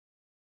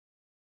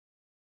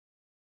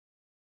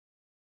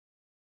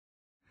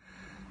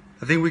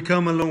I think we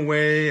come a long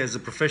way as a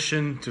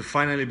profession to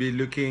finally be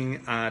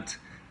looking at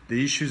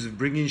the issues of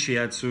bringing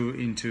Shiatsu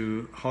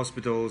into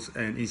hospitals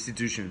and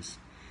institutions.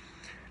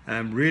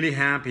 I'm really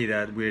happy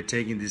that we're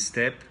taking this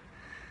step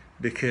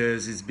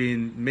because it's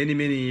been many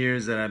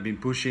years that I've been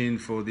pushing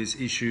for this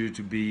issue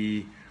to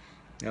be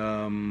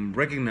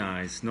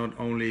recognized, not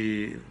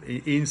only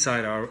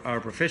inside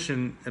our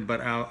profession, but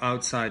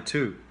outside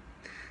too.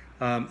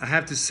 I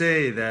have to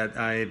say that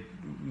I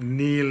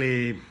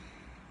nearly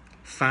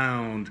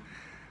found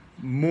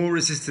more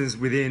resistance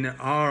within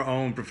our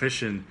own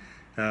profession.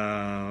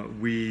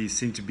 We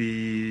seem to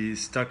be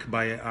stuck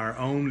by our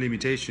own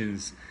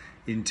limitations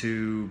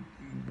into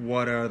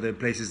what are the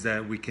places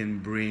that we can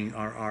bring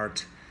our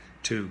art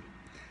to.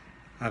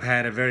 I've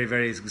had a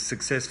very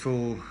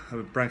successful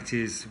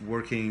practice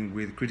working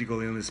with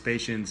critical illness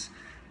patients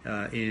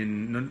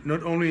in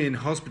not only in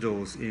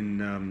hospitals, in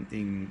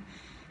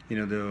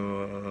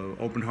the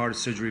open heart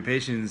surgery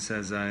patients,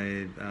 as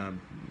I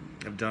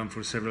have done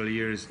for several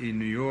years in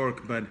New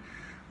York, but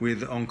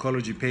with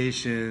oncology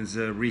patients,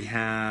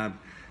 rehab,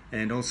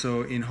 and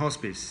also in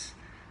hospice,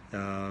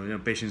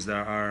 patients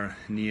that are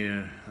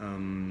near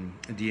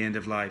the end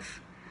of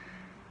life.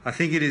 I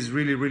think it is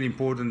really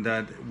important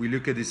that we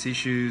look at these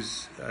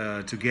issues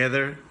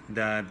together,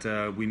 that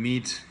we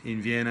meet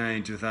in Vienna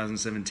in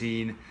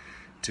 2017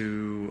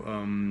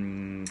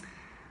 to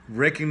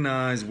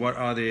recognize what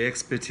are the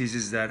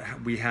expertises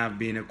that we have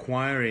been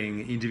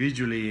acquiring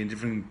individually in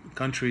different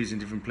countries, in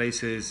different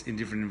places, in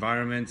different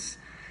environments,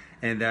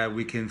 and that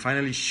we can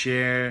finally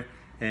share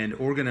and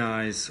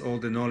organize all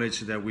the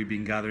knowledge that we've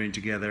been gathering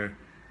together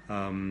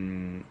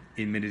in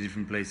many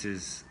different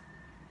places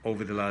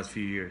over the last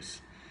few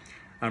years.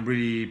 I'm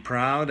really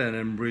proud and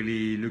I'm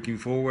really looking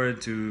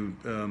forward to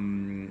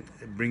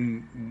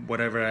bring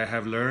whatever I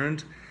have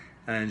learned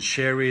and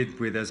share it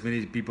with as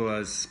many people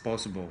as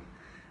possible.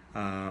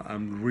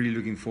 I'm really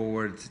looking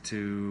forward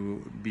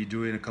to be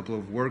doing a couple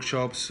of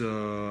workshops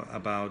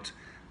about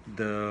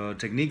the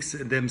techniques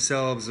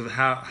themselves of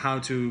how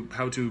to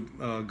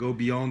go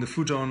beyond the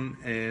futon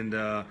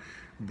and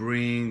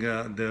bring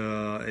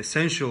the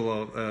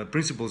essential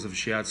principles of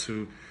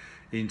Shiatsu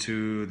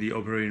into the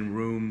operating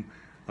room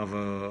of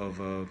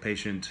a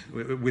patient,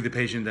 with a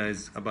patient that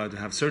is about to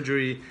have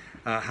surgery,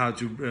 how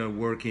to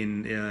work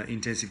in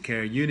intensive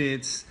care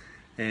units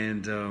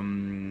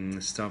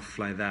and stuff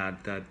like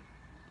that. That,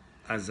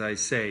 as I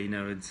say,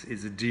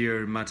 it's a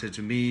dear matter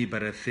to me,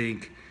 but I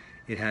think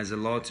it has a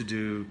lot to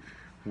do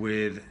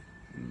with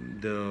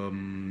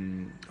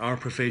our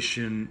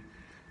profession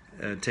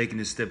taking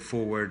a step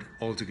forward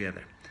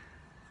altogether.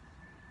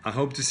 I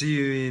hope to see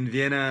you in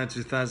Vienna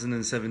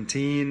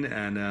 2017,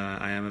 and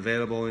I am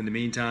available in the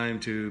meantime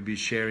to be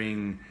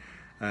sharing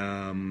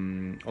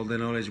all the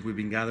knowledge we've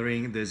been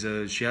gathering. There's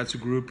a Shiatsu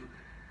group,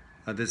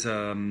 there's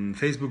a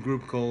Facebook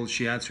group called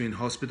Shiatsu in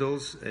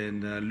Hospitals,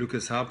 and look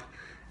us up,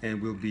 and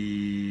we'll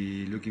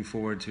be looking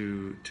forward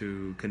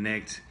to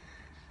connect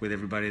with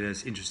everybody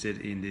that's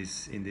interested in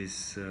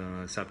this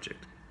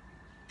subject.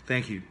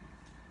 Thank you.